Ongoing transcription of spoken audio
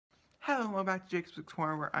Hello, welcome back to Jacob's Book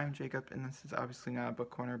Corner, where I'm Jacob, and this is obviously not a book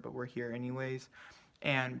corner, but we're here anyways.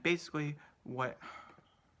 And basically, what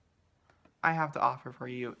I have to offer for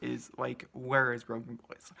you is, like, where is Broken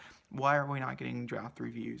Boys? Why are we not getting draft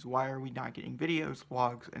reviews? Why are we not getting videos,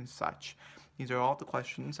 vlogs, and such? These are all the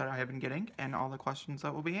questions that I have been getting, and all the questions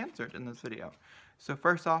that will be answered in this video. So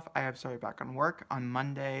first off, I have started back on work on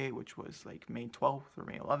Monday, which was like May 12th or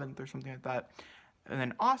May 11th or something like that. And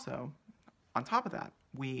then also, on top of that,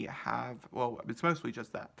 we have, well, it's mostly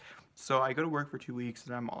just that. So I go to work for 2 weeks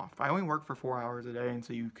and I'm off. I only work for 4 hours a day, and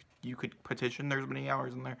so you could petition there's many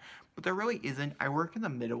hours in there, but there really isn't. I work in the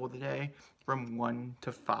middle of the day from 1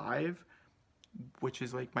 to 5, which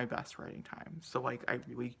is like my best writing time. So like I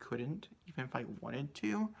really couldn't, even if I wanted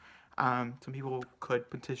to. Some people could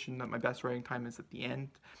petition that my best writing time is at the end.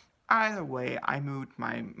 Either way, I moved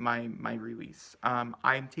my release.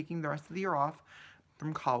 I'm taking the rest of the year off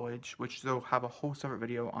from college, which will have a whole separate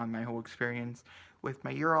video on my whole experience with my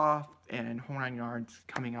year off and whole 9 yards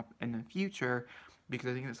coming up in the future, because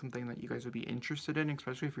I think it's something that you guys would be interested in,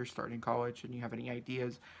 especially if you're starting college and you have any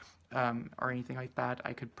ideas or anything like that.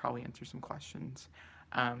 I could probably answer some questions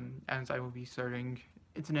as I will be starting.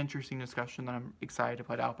 It's an interesting discussion that I'm excited to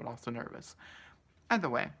put out, but also nervous. Either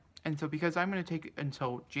way. And so because I'm going to take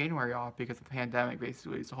until January off because of the pandemic,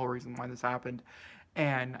 basically, is the whole reason why this happened.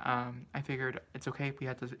 And I figured it's okay if we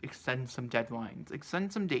had to extend some deadlines,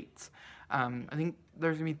 extend some dates. I think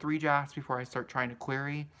there's going to be 3 drafts before I start trying to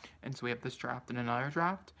query. And so we have this draft and another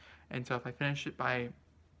draft. And so if I finish it by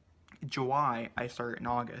July, I start in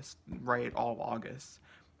August, write all of August,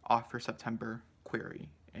 off for September, query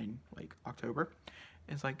in like October,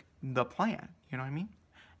 is like the plan, you know what I mean?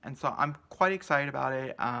 And so I'm quite excited about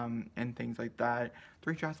it, and things like that.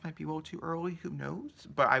 3 drafts might be a little too early, who knows?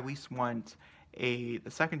 But I at least want the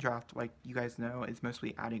second draft, like you guys know, is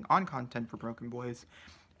mostly adding on content for Broken Boys.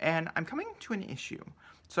 And I'm coming to an issue.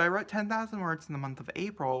 So I wrote 10,000 words in the month of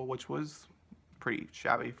April, which was pretty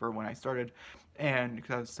shabby for when I started. And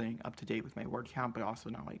because I was staying up to date with my word count, but also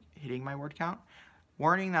not like hitting my word count.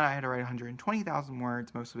 Warning that I had to write 120,000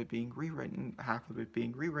 words, most of it being rewritten, half of it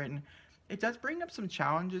being rewritten. It does bring up some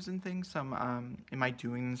challenges and things. Some, am I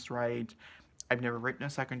doing this right? I've never written a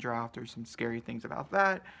second draft. There's some scary things about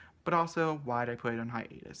that. But also, why did I put it on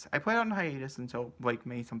hiatus? I put it on hiatus until like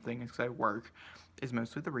May something because I work is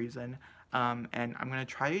mostly the reason. And I'm going to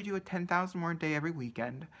try to do a 10,000 word day every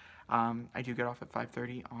weekend. I do get off at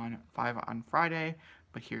 5:30 on 5 on Friday.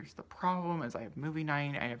 But here's the problem, is I have movie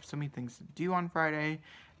night. I have so many things to do on Friday.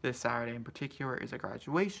 This Saturday in particular is a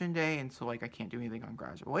graduation day, and so like I can't do anything on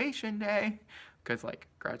graduation day because like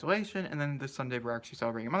graduation. And then this Sunday we're actually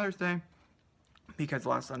celebrating Mother's Day because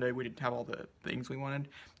last Sunday we didn't have all the things we wanted,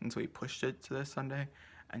 and so we pushed it to this Sunday.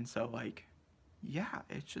 And so like, yeah,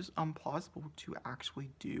 it's just implausible to actually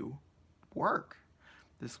do work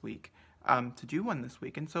this week. To do one this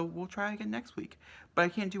week, and so we'll try again next week. But I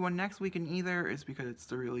can't do one next weekend either, is because it's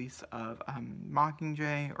the release of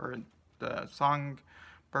Mockingjay or the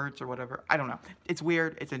Songbirds or whatever. I don't know. It's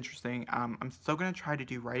weird. It's interesting. I'm still gonna try to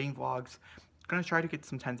do writing vlogs. I'm gonna try to get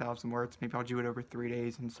some 10,000 words. Maybe I'll do it over 3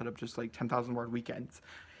 days instead of just like 10,000 word weekends.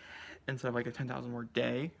 Instead of like a 10,000 word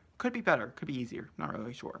day. Could be better. Could be easier. Not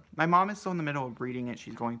really sure. My mom is still in the middle of reading it.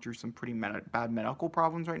 She's going through some pretty bad medical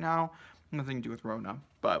problems right now. Nothing to do with Rona,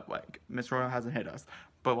 but like Miss Rona hasn't hit us,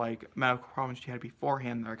 but like medical problems she had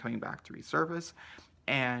beforehand that are coming back to resurface,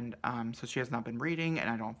 and so she has not been reading, and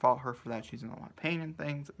I don't fault her for that. She's in a lot of pain and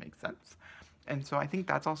things. It makes sense. And so I think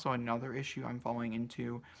that's also another issue I'm falling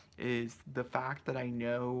into, is the fact that I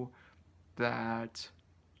know that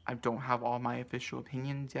I don't have all my official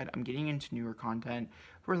opinions yet. I'm getting into newer content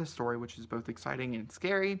for the story, which is both exciting and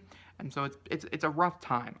scary, and so it's a rough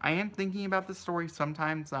time. I am thinking about the story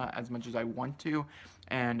sometimes, not as much as I want to,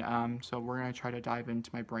 and so we're gonna try to dive into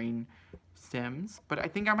my brain stems. But I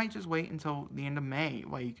think I might just wait until the end of May,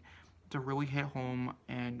 like to really hit home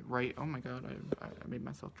and write. Oh my God, I made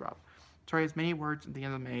myself drop. Try as many words at the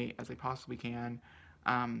end of May as I possibly can.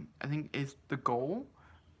 I think is the goal.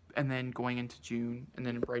 And then going into June, and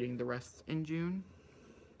then writing the rest in June.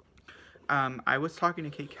 I was talking to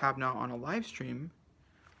Kate Kavanaugh on a live stream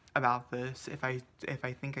about this, if I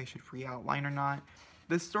think I should re-outline or not.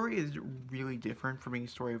 This story is really different from any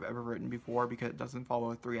story I've ever written before because it doesn't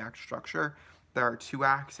follow a 3-act structure. There are 2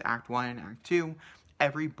 acts, Act 1 and Act 2.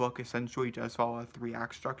 Every book essentially does follow a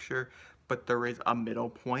 3-act structure, but there is a middle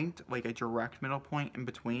point, like a direct middle point in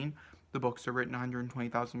between. The books are written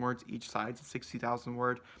 120,000 words, each side's a 60,000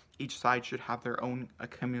 word. Each side should have their own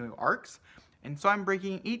cumulative arcs. And so I'm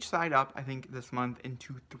breaking each side up, I think, this month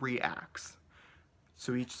into 3 acts.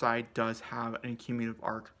 So each side does have an cumulative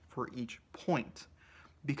arc for each point.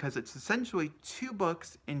 because it's essentially 2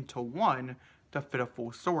 books into one to fit a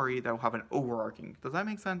full story that will have an overarching. Does that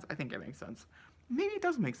make sense? I think it makes sense. Maybe it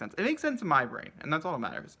does make sense. It makes sense in my brain, and that's all that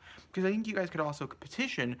matters. Because I think you guys could also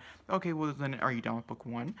petition, okay, well then are you done with book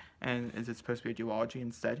 1? And is it supposed to be a duology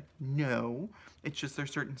instead? No. It's just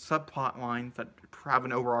there's certain subplot lines that have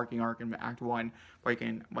an overarching arc in Act 1, like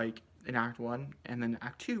in Act 1, and then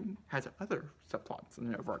Act 2 has other subplots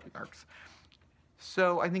and overarching arcs.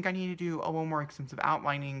 So I think I need to do a little more extensive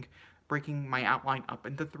outlining, breaking my outline up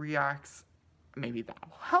into 3 acts. Maybe that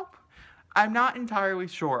will help. I'm not entirely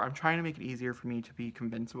sure. I'm trying to make it easier for me to be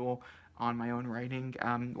convincible on my own writing.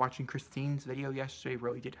 Watching Christine's video yesterday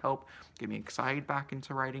really did help get me excited back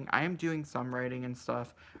into writing. I am doing some writing and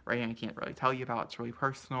stuff. Writing I can't really tell you about. It's really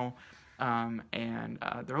personal. And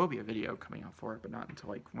there will be a video coming out for it, but not until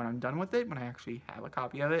like when I'm done with it, when I actually have a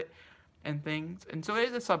copy of it and things. And so it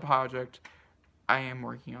is a sub-project I am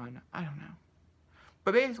working on. I don't know.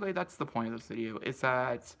 But basically, that's the point of this video, is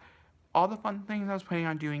that all the fun things I was planning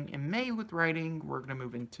on doing in May with writing, we're going to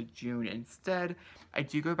move into June instead. I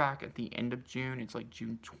do go back at the end of June. It's like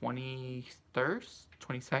June 21st,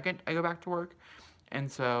 22nd, I go back to work.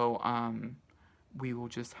 And so, we will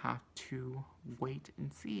just have to wait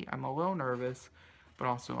and see. I'm a little nervous, but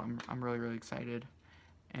also I'm really, really excited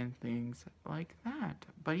and things like that.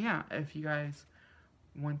 But yeah, if you guys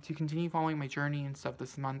want to continue following my journey and stuff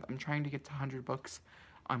this month, I'm trying to get to 100 books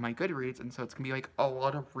on my Goodreads, and so it's gonna be like a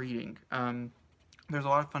lot of reading. There's a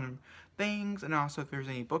lot of fun things, and also if there's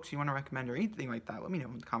any books you want to recommend or anything like that, let me know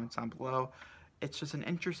in the comments down below. It's just an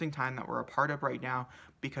interesting time that we're a part of right now,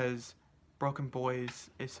 because Broken Boys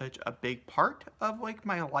is such a big part of like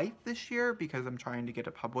my life this year, because I'm trying to get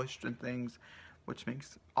it published and things, which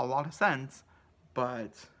makes a lot of sense,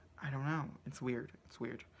 but I don't know, it's weird.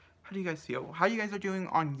 How do you guys feel? How you guys are doing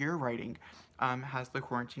on your writing? Has the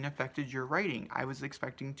quarantine affected your writing? I was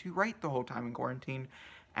expecting to write the whole time in quarantine,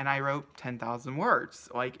 and I wrote 10,000 words.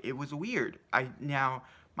 Like, it was weird. Now,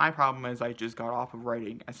 my problem is I just got off of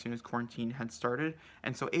writing as soon as quarantine had started,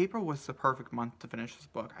 and so April was the perfect month to finish this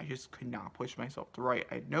book. I just could not push myself to write.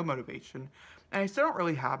 I had no motivation, and I still don't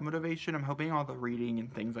really have motivation. I'm hoping all the reading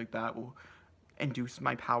and things like that will induce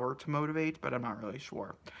my power to motivate, but I'm not really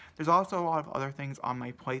sure. There's also a lot of other things on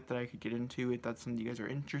my plate that I could get into if that's something you guys are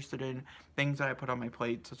interested in. Things that I put on my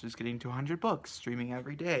plate, such as getting to 100 books, streaming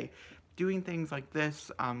every day, doing things like this,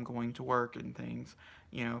 going to work and things.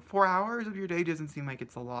 You know, 4 hours of your day doesn't seem like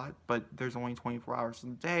it's a lot, but there's only 24 hours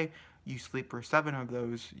in the day. You sleep for 7 of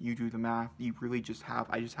those, you do the math, you really I just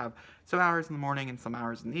have some hours in the morning and some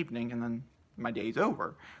hours in the evening, and then my day's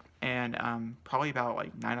over. And probably about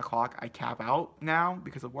like 9 o'clock I cap out now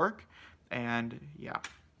because of work, and yeah,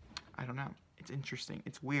 I don't know, it's interesting,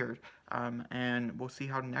 it's weird, and we'll see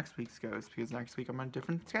how next week's goes, because next week I'm on a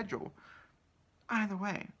different schedule. Either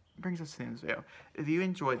way, it brings us to the end of this video. If you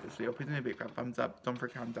enjoyed this video, please give me a big thumbs up, don't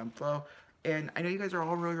forget to comment down below, and I know you guys are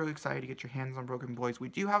all really, really excited to get your hands on Broken Boys. We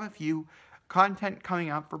do have a few content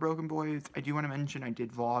coming up for Broken Boys. I do want to mention I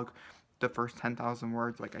did vlog the first 10,000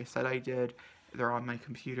 words like I said I did. They're on my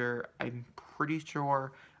computer. I'm pretty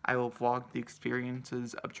sure I will vlog the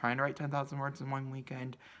experiences of trying to write 10,000 words in one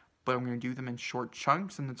weekend, but I'm going to do them in short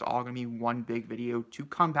chunks, and it's all going to be one big video to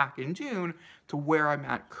come back in June to where I'm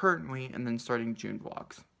at currently, and then starting June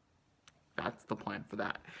vlogs. That's the plan for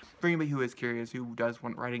that. For anybody who is curious, who does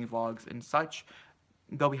want writing vlogs and such,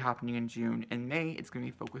 they'll be happening in June. In May, it's going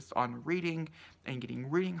to be focused on reading and getting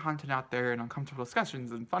reading content out there and uncomfortable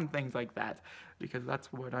discussions and fun things like that, because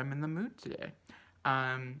that's what I'm in the mood today.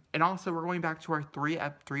 And also, we're going back to our three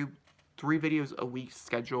videos a week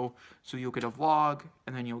schedule, so you'll get a vlog,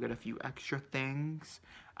 and then you'll get a few extra things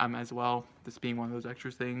as well, this being one of those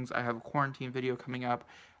extra things. I have a quarantine video coming up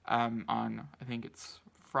on, I think it's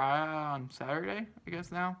on Saturday, I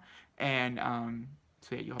guess now, and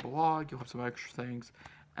so yeah, you'll have a vlog, you'll have some extra things,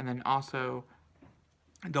 and then also,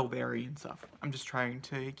 they'll vary and stuff. I'm just trying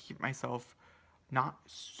to keep myself not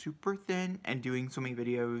super thin, and doing so many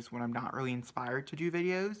videos when I'm not really inspired to do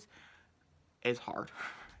videos is hard.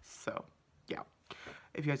 So, yeah.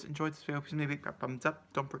 If you guys enjoyed this video, please leave a thumbs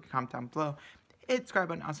up. Don't forget to comment down below. Hit the subscribe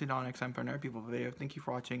button. I'll see you all next time for another beautiful video. Thank you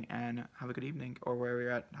for watching, and have a good evening, or wherever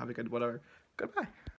you're at. Have a good whatever. Goodbye.